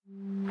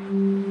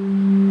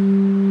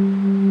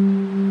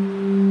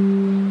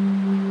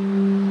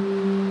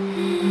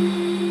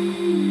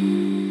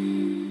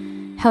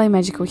Hello,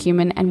 magical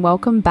human, and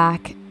welcome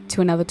back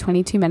to another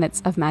 22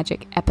 Minutes of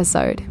Magic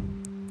episode.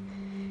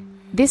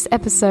 This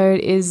episode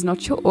is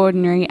not your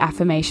ordinary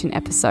affirmation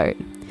episode.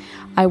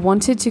 I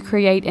wanted to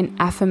create an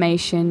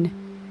affirmation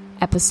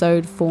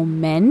episode for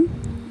men,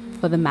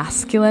 for the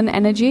masculine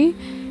energy.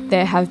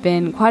 There have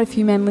been quite a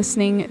few men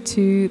listening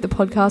to the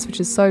podcast, which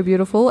is so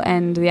beautiful,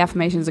 and the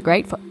affirmations are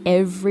great for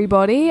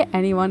everybody,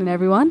 anyone and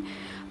everyone.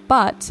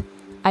 But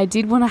I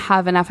did want to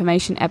have an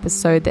affirmation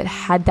episode that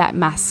had that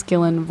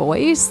masculine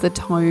voice, the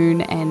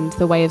tone and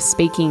the way of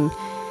speaking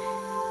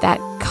that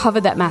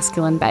covered that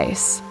masculine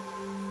base.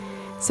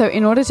 So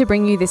in order to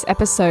bring you this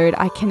episode,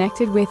 I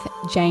connected with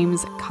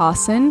James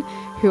Carson,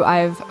 who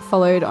I've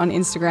followed on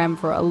Instagram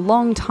for a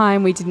long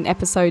time. We did an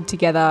episode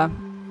together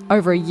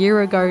over a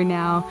year ago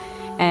now,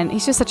 and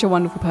he's just such a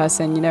wonderful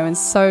person, and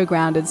so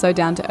grounded, so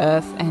down to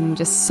earth, and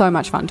just so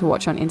much fun to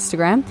watch on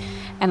Instagram.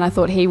 And I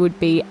thought he would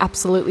be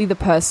absolutely the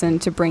person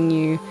to bring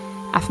you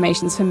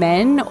affirmations for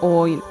men,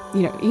 or,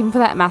 even for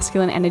that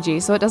masculine energy.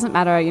 So it doesn't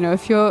matter,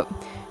 if you're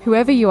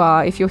whoever you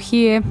are, if you're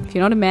here, if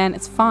you're not a man,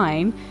 it's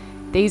fine.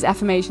 These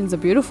affirmations are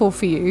beautiful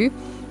for you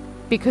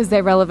because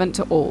they're relevant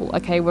to all.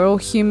 Okay, we're all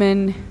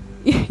human.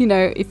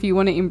 If you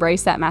want to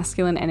embrace that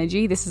masculine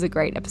energy, this is a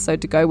great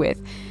episode to go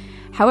with.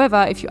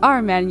 However, if you are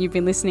a man and you've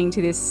been listening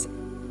to this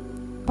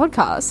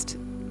podcast,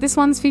 this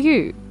one's for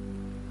you.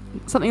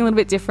 Something a little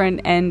bit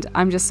different, and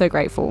I'm just so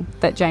grateful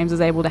that James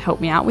was able to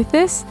help me out with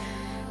this,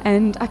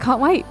 and I can't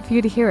wait for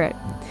you to hear it.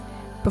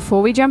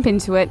 Before we jump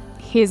into it,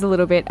 here's a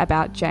little bit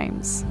about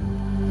James.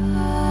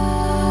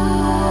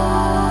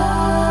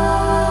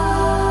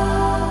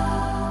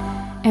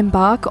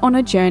 Embark on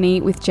a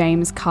journey with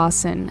James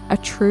Carson, a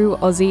true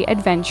Aussie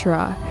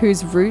adventurer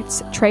whose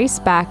roots trace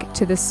back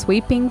to the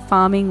sweeping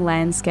farming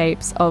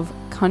landscapes of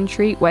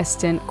country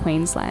Western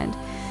Queensland.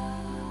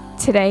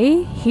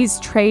 Today, he's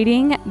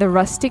trading the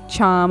rustic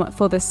charm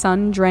for the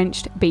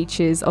sun-drenched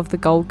beaches of the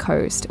Gold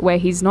Coast, where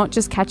he's not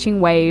just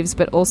catching waves,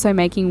 but also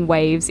making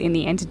waves in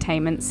the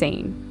entertainment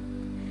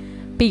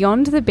scene.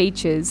 Beyond the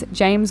beaches,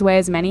 James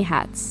wears many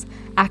hats: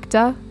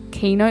 actor,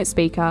 keynote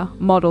speaker,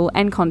 model,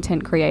 and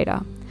content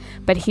creator.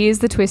 But here's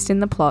the twist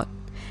in the plot.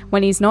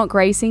 When he's not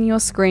gracing your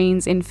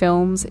screens in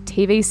films,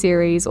 TV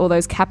series, or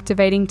those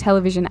captivating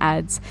television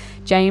ads,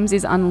 James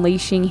is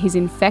unleashing his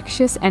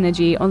infectious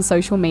energy on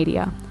social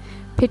media.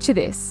 Picture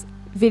this: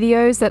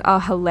 videos that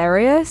are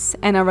hilarious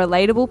and a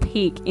relatable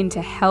peek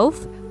into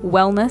health,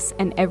 wellness,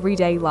 and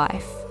everyday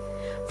life.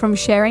 From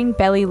sharing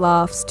belly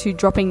laughs to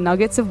dropping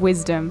nuggets of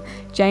wisdom,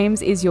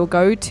 James is your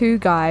go-to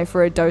guy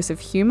for a dose of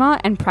humor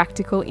and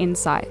practical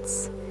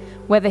insights.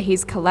 Whether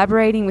he's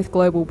collaborating with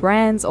global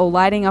brands or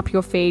lighting up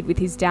your feed with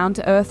his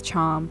down-to-earth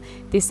charm,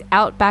 this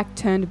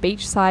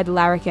outback-turned-beachside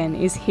larrikin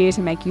is here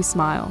to make you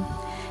smile.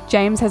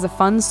 James has a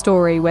fun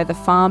story where the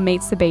farm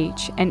meets the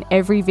beach, and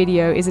every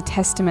video is a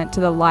testament to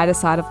the lighter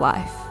side of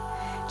life.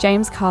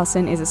 James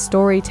Carson is a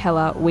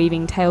storyteller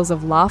weaving tales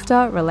of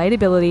laughter,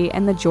 relatability,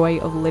 and the joy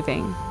of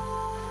living.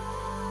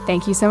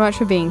 Thank you so much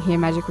for being here,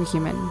 magical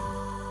human.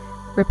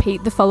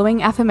 Repeat the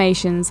following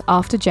affirmations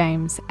after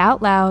James,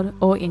 out loud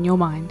or in your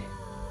mind.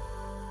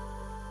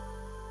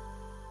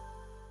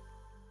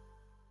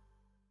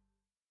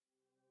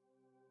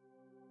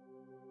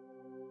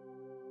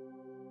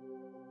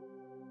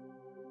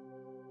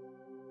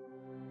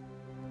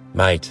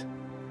 Mate,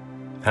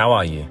 how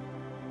are you?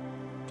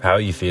 How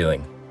are you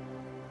feeling?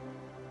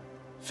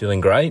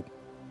 Feeling great?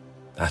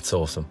 That's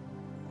awesome.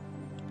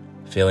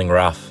 Feeling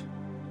rough?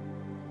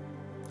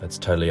 That's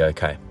totally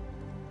okay.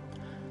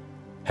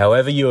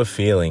 However you are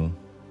feeling,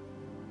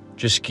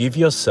 just give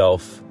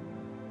yourself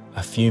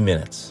a few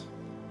minutes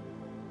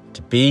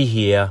to be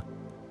here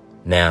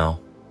now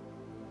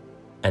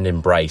and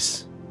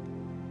embrace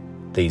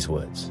these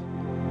words.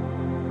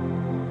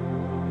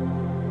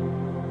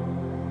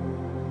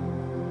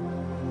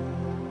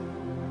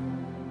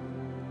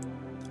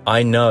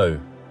 I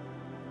know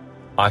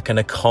I can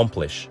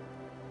accomplish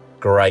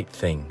great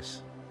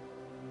things.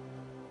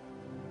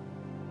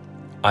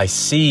 I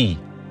see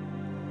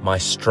my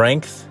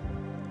strength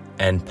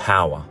and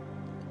power.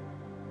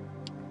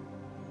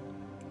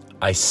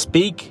 I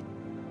speak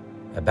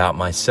about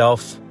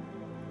myself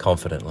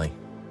confidently.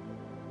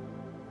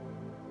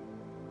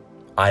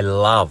 I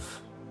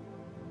love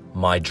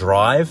my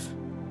drive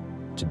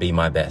to be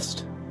my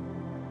best.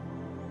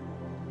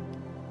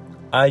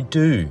 I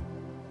do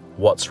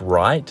what's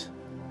right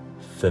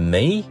for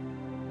me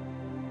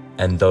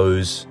and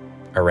those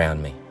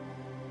around me.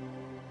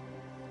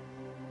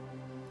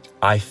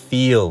 I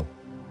feel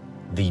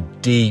the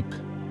deep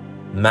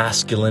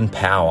masculine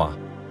power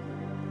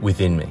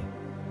within me.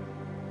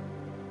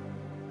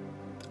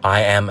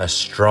 I am a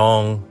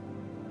strong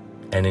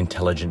and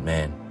intelligent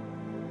man.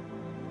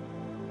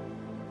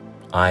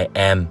 I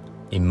am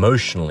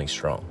emotionally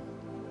strong.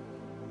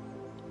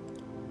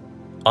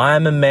 I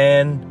am a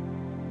man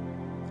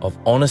of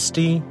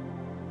honesty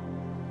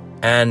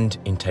and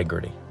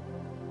integrity.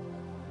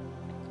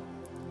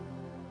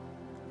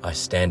 I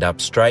stand up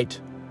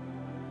straight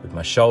with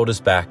my shoulders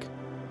back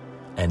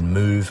and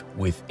move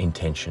with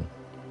intention.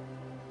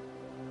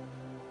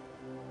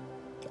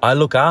 I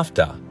look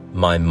after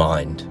my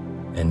mind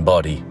and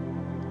body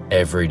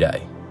every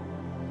day.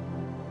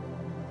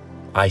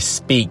 I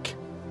speak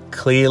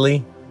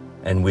clearly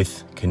and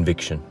with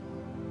conviction.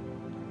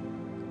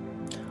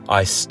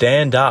 I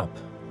stand up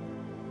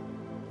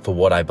for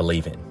what I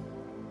believe in.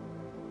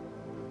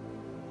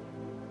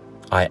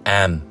 I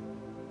am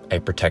a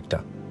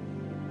protector.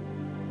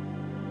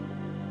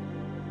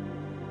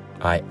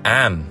 I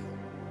am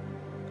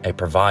a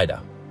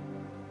provider.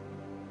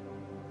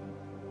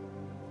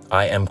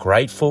 I am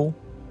grateful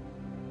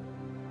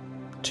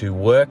to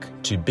work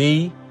to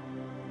be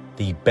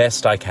the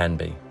best I can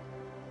be.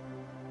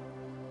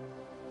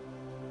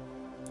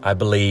 I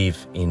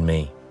believe in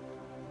me.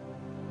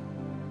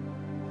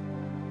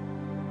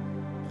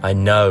 I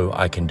know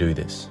I can do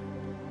this.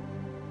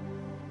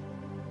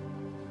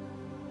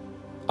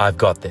 I've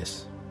got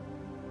this.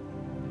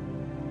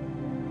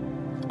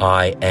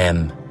 I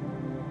am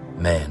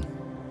man.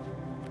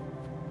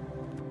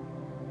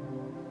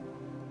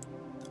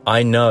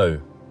 I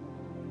know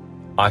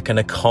I can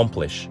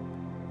accomplish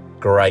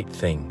great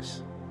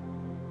things.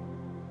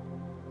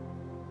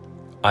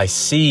 I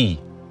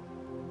see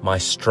my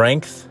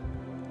strength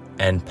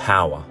and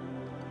power.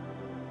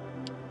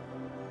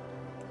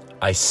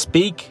 I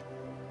speak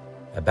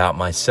about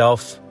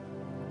myself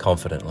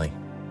confidently.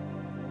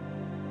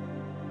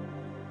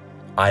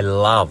 I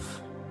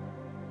love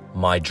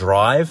my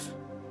drive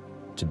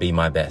to be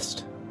my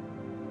best.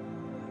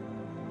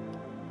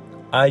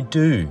 I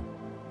do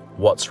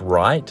what's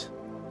right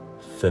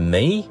for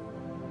me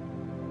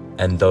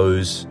and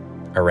those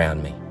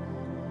around me.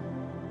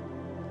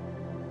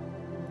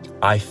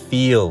 I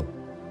feel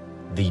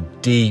the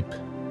deep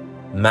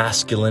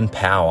masculine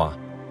power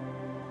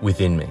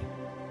within me.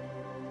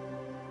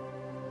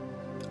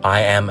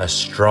 I am a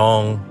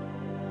strong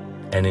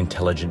and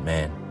intelligent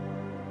man.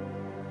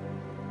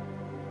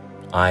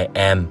 I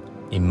am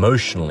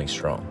emotionally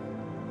strong.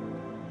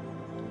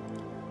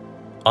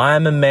 I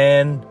am a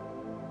man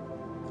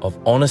of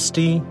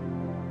honesty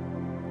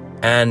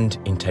and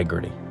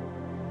integrity.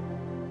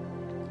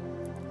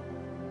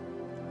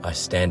 I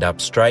stand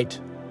up straight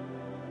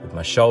with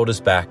my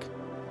shoulders back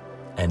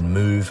and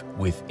move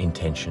with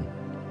intention.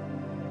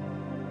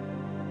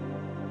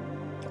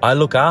 I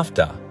look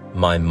after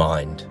my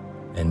mind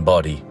and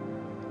body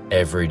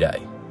every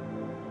day.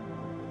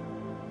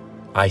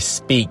 I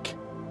speak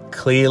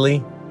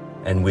clearly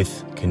and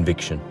with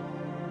conviction.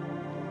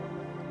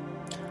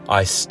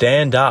 I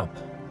stand up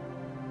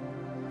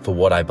for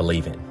what I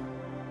believe in.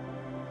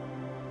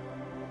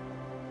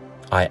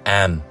 I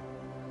am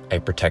a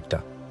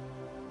protector.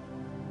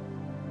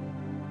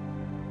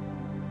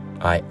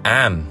 I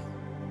am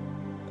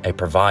a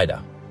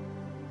provider.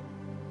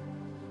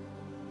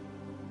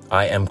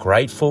 I am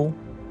grateful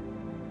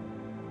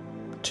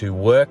to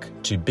work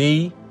to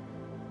be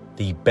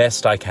the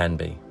best I can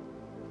be.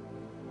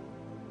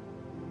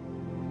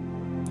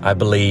 I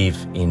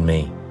believe in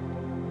me.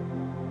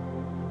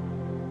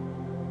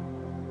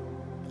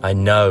 I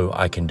know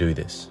I can do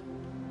this.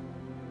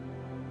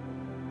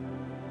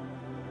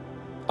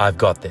 I've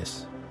got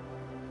this.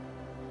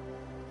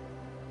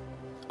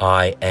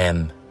 I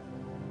am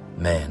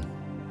man.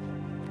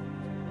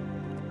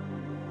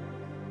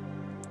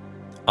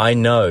 I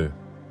know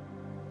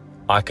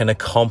I can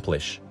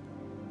accomplish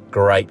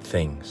great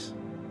things.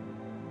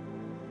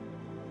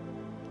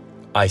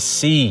 I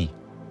see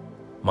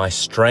my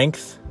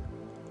strength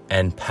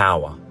and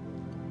power.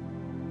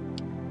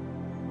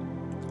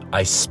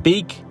 I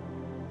speak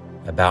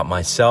about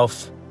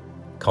myself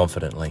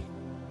confidently.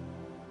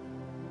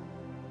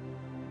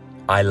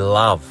 I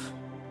love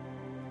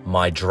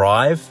my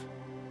drive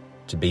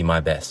to be my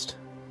best.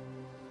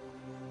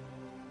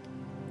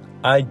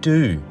 I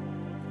do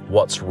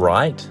what's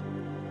right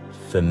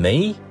for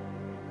me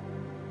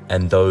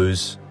and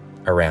those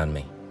around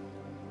me.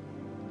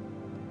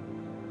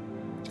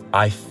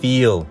 I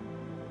feel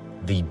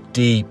the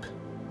deep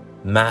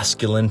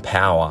masculine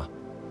power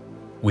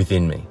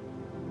within me.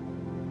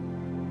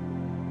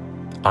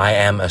 I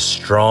am a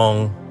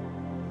strong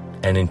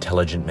and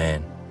intelligent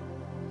man.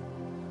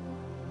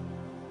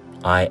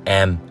 I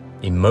am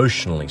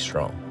emotionally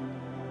strong.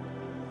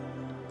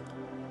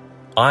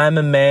 I am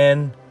a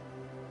man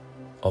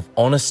of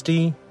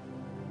honesty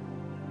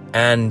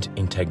and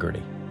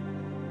integrity.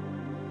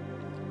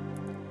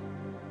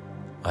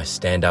 I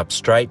stand up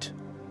straight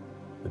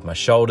with my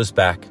shoulders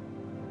back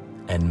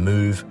and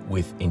move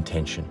with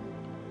intention.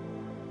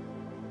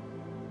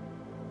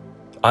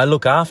 I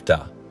look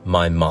after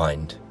my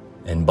mind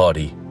and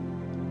body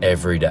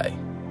every day.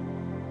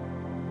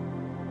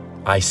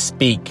 I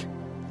speak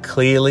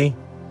clearly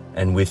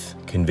and with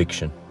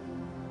conviction.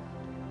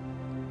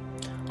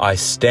 I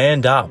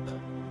stand up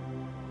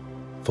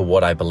for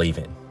what I believe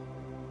in.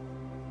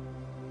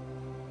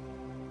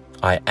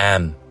 I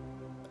am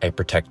a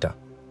protector.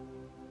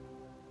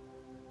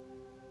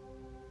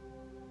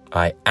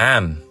 I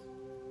am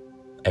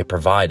a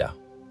provider.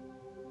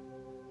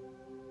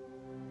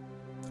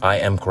 I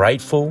am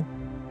grateful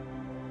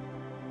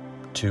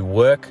to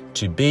work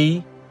to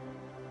be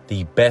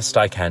the best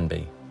I can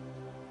be.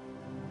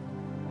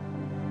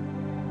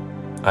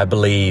 I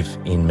believe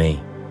in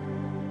me.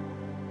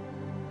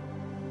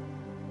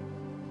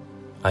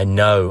 I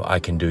know I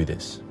can do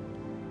this.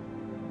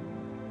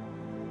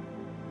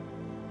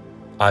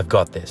 I've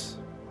got this.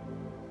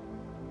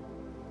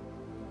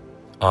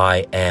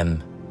 I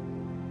am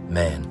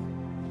man.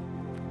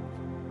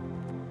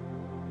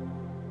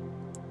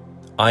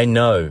 I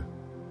know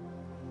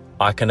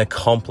I can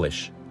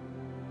accomplish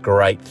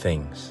great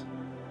things.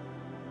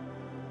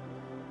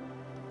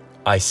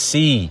 I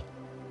see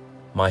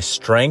my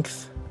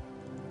strength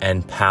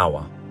and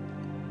power.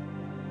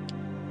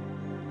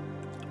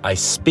 I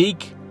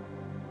speak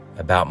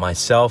about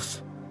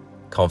myself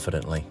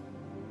confidently.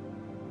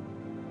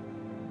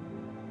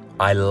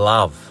 I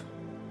love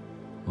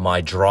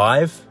my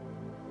drive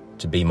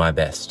to be my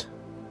best.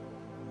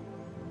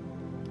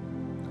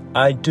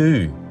 I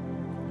do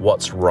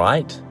what's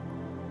right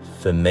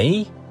for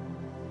me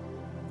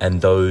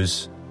and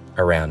those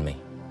around me.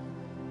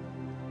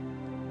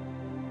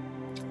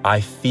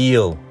 I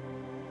feel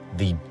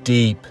the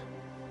deep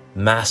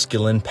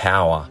masculine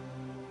power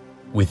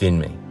within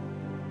me.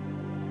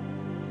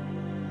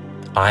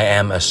 I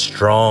am a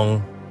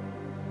strong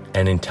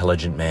and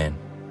intelligent man.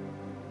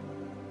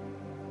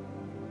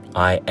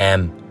 I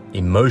am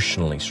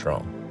emotionally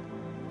strong.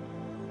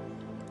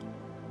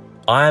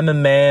 I am a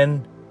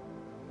man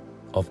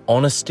of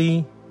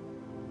honesty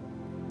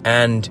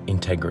and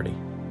integrity.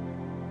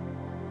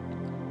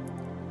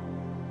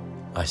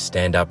 I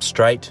stand up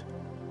straight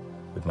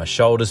with my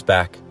shoulders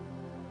back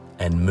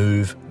and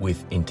move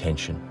with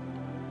intention.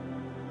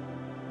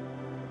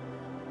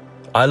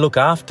 I look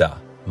after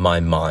my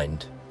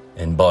mind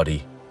and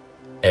body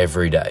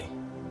every day.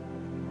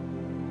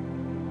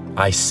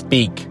 I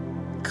speak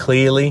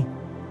clearly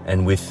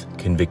and with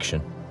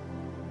conviction.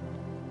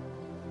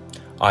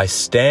 I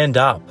stand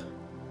up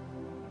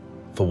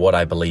for what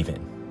I believe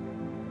in.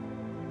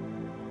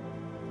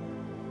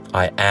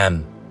 I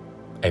am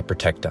a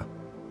protector.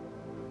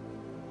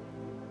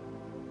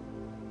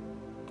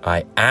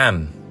 I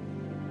am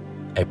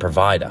a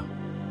provider.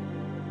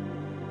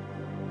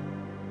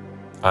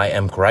 I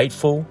am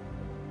grateful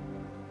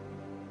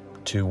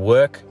to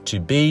work to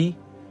be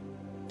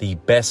the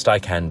best I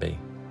can be.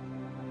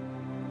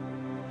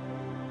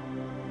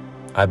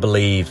 I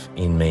believe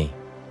in me.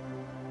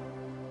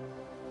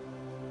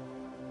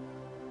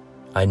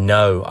 I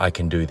know I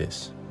can do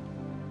this.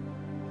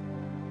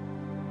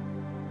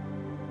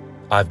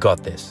 I've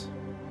got this.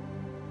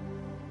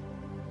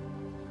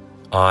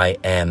 I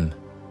am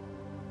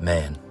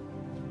man.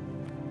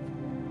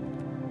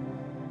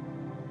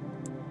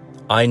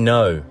 I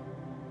know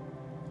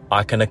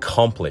I can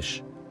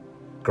accomplish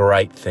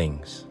great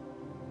things.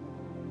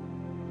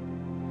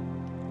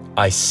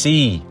 I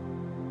see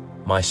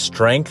my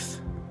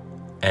strength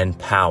and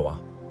power.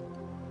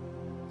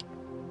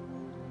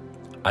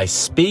 I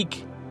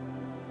speak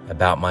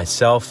about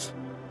myself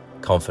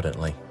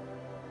confidently.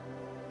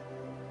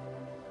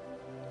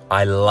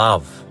 I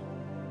love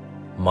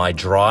my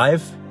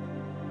drive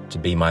to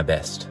be my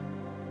best.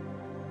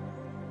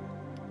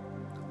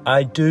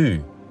 I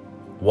do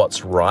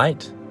what's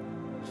right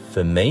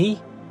for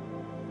me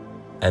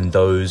and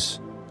those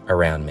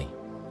around me.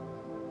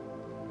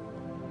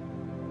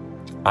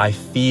 I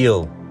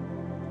feel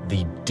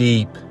the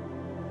deep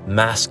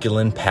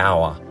masculine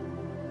power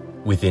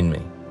within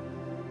me.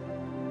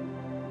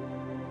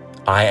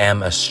 I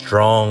am a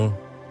strong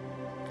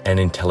and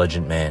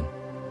intelligent man.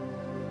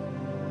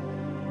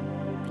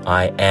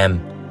 I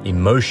am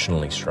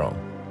emotionally strong.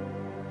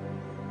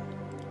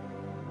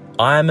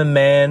 I am a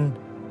man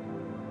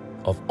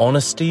of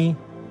honesty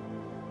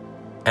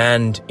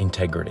and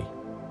integrity.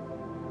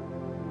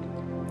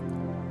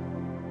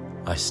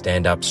 I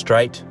stand up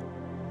straight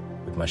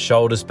with my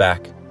shoulders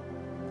back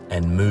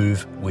and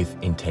move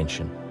with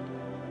intention.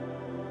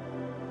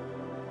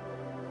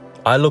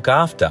 I look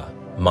after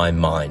my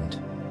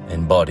mind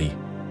and body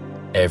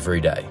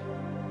every day.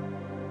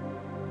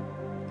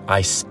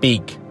 I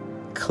speak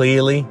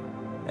clearly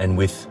and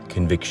with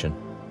conviction.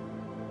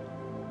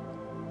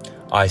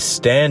 I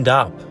stand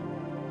up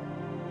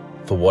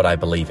for what I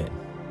believe in.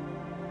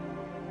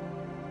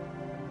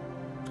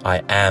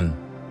 I am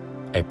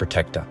a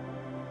protector.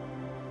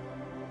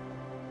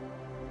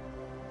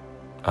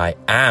 I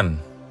am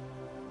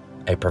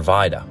a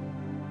provider.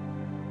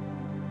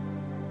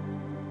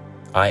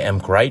 I am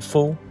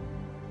grateful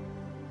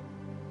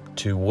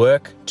to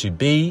work to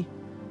be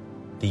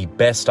the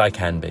best I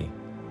can be.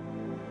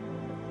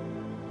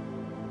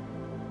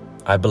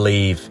 I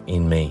believe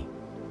in me.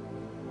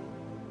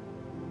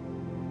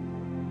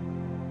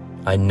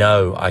 I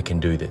know I can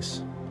do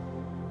this.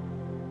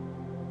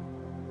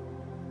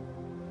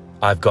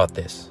 I've got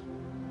this.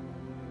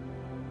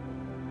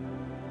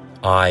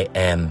 I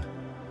am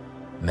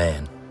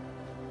man.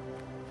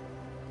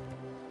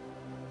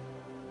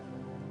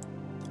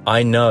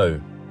 I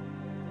know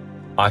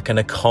I can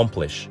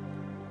accomplish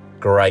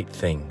great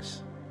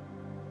things.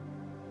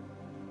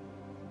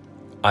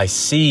 I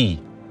see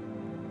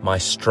my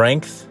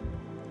strength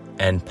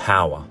and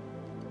power.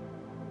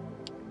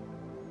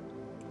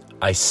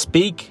 I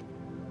speak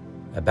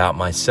about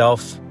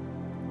myself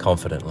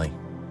confidently.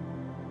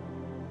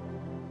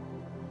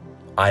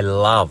 I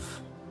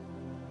love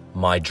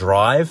my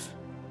drive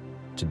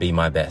to be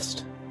my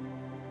best.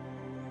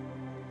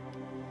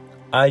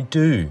 I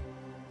do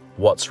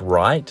what's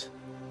right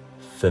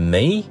for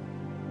me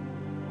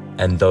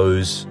and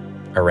those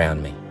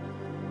around me.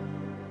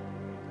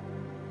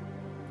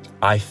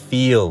 I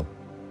feel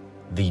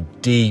the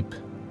deep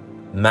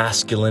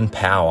masculine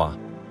power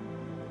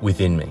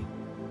within me.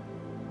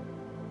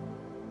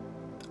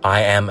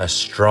 I am a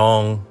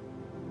strong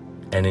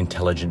and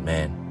intelligent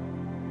man.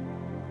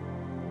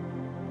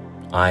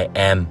 I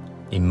am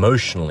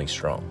emotionally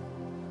strong.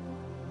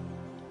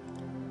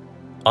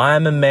 I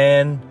am a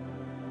man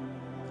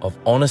of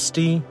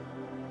honesty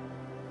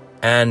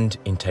and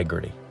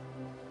integrity.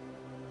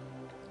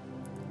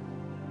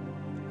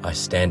 I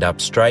stand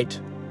up straight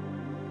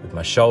with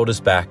my shoulders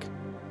back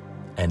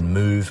and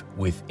move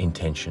with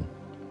intention.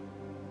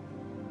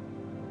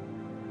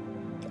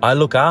 I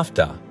look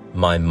after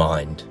my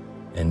mind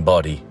and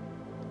body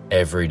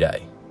every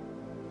day.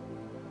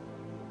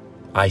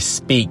 I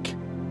speak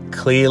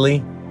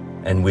clearly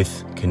and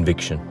with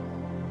conviction.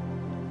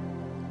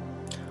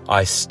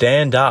 I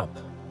stand up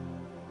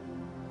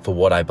for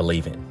what I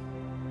believe in.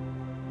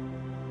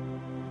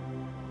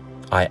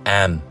 I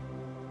am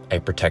a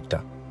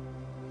protector.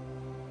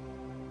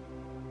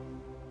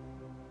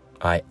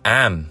 I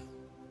am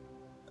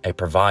a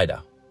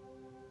provider.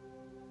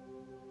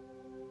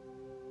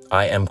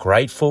 I am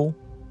grateful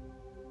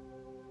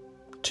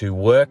to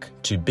work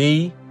to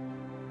be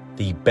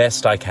the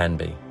best I can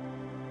be.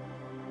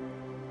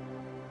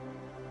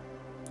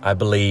 I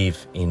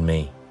believe in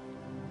me.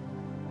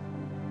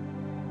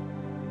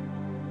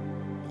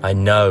 I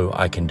know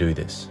I can do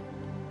this.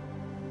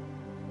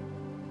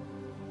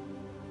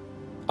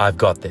 I've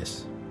got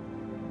this.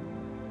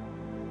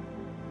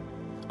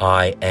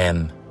 I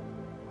am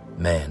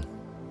man.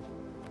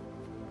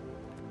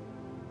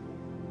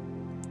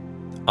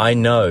 I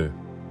know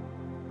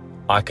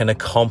I can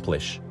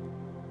accomplish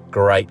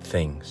great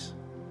things.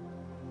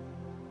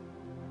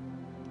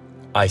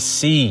 I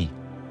see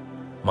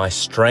my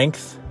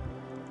strength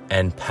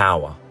and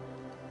power.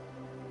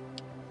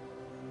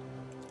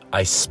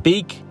 I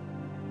speak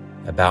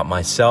about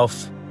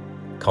myself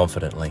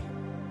confidently.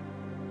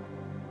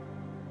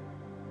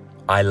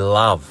 I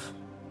love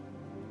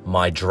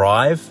my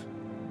drive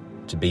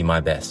to be my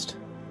best.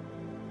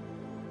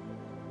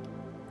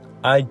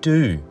 I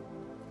do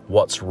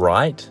what's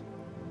right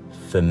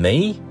for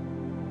me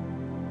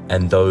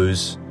and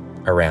those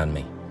around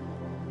me.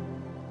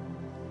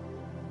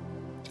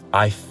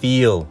 I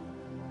feel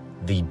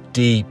the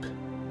deep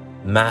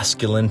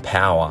masculine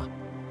power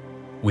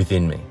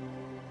within me.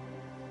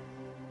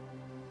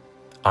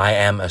 I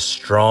am a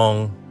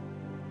strong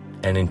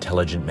and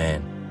intelligent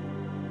man.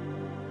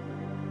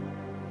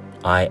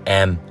 I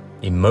am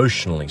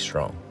emotionally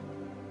strong.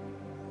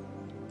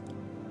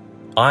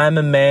 I am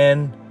a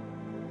man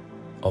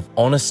of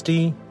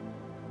honesty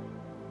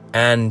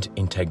and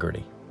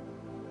integrity.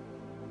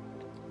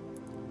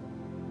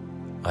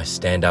 I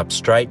stand up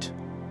straight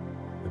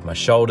with my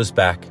shoulders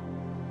back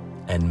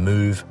and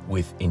move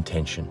with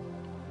intention.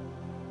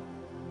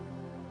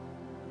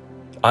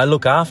 I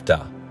look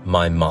after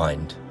my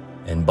mind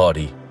and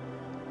body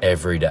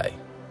every day.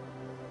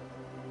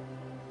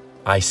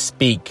 I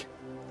speak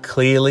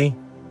clearly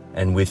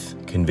and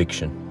with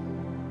conviction.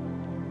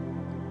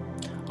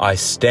 I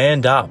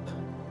stand up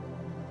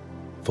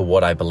for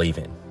what I believe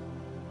in.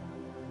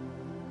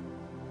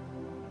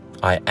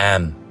 I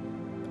am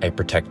a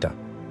protector.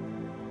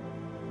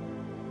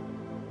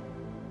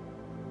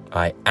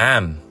 I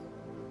am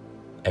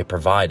a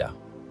provider.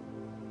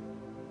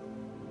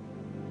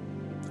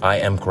 I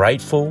am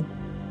grateful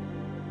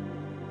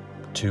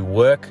to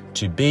work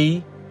to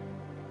be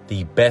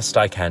the best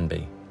I can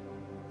be.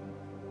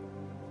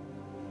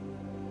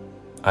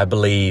 I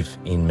believe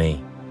in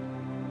me.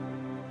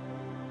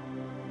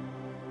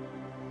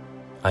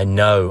 I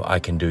know I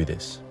can do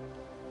this.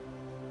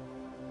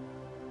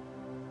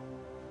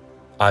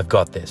 I've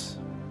got this.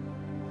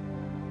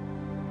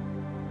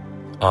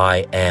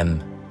 I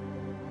am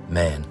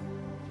man.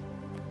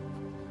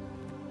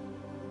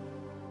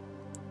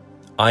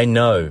 I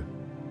know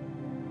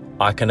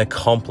I can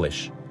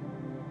accomplish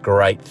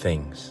great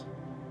things.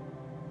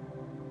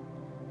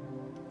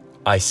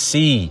 I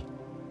see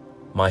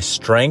my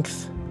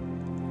strength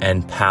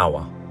and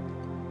power.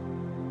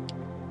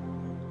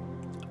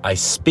 I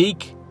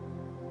speak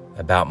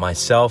about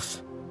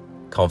myself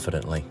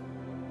confidently.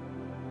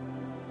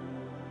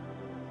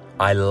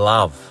 I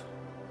love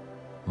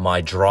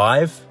my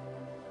drive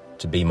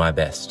to be my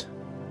best.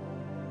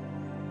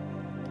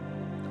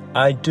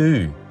 I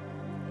do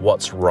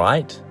what's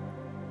right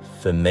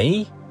for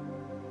me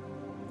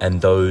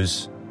and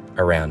those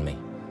around me.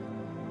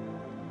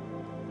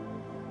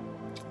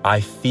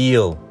 I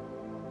feel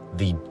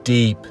the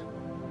deep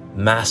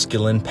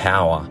masculine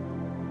power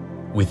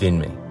within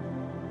me.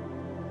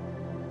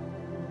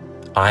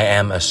 I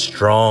am a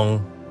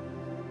strong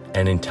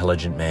and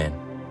intelligent man.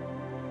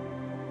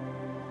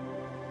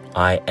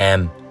 I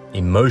am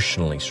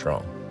emotionally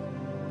strong.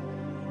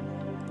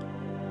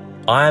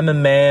 I am a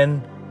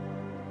man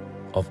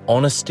of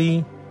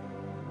honesty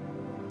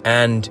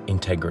and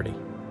integrity.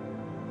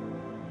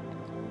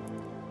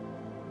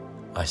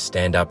 I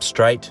stand up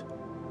straight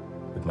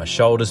with my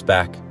shoulders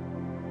back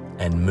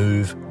and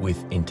move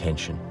with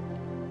intention.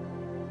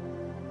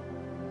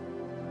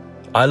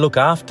 I look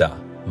after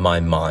my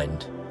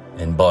mind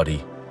and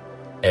body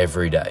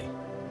every day.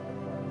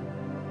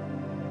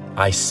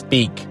 I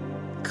speak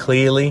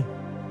clearly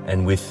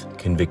and with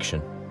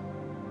conviction.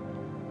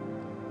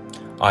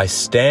 I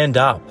stand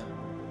up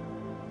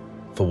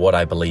for what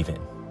I believe in.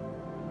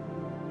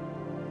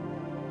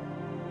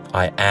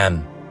 I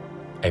am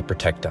a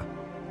protector.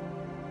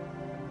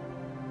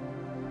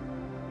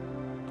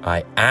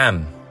 I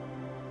am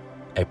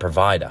a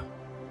provider.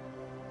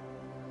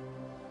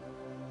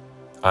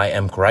 I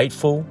am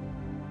grateful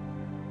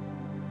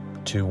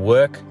to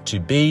work to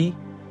be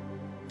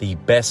the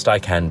best I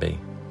can be.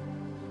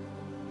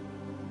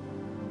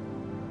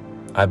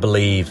 I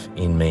believe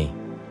in me.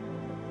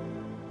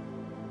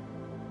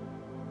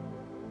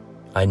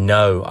 I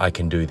know I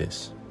can do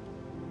this.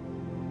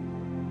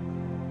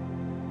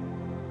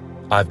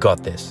 I've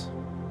got this.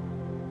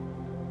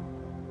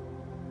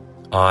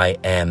 I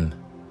am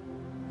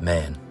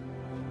man.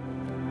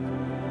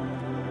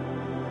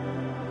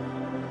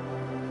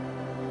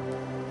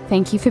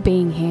 Thank you for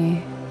being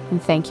here,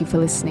 and thank you for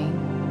listening.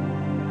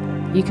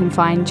 You can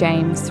find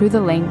James through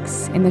the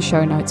links in the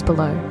show notes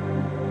below.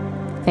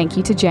 Thank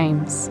you to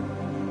James,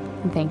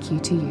 and thank you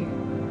to you.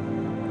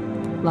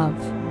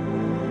 Love.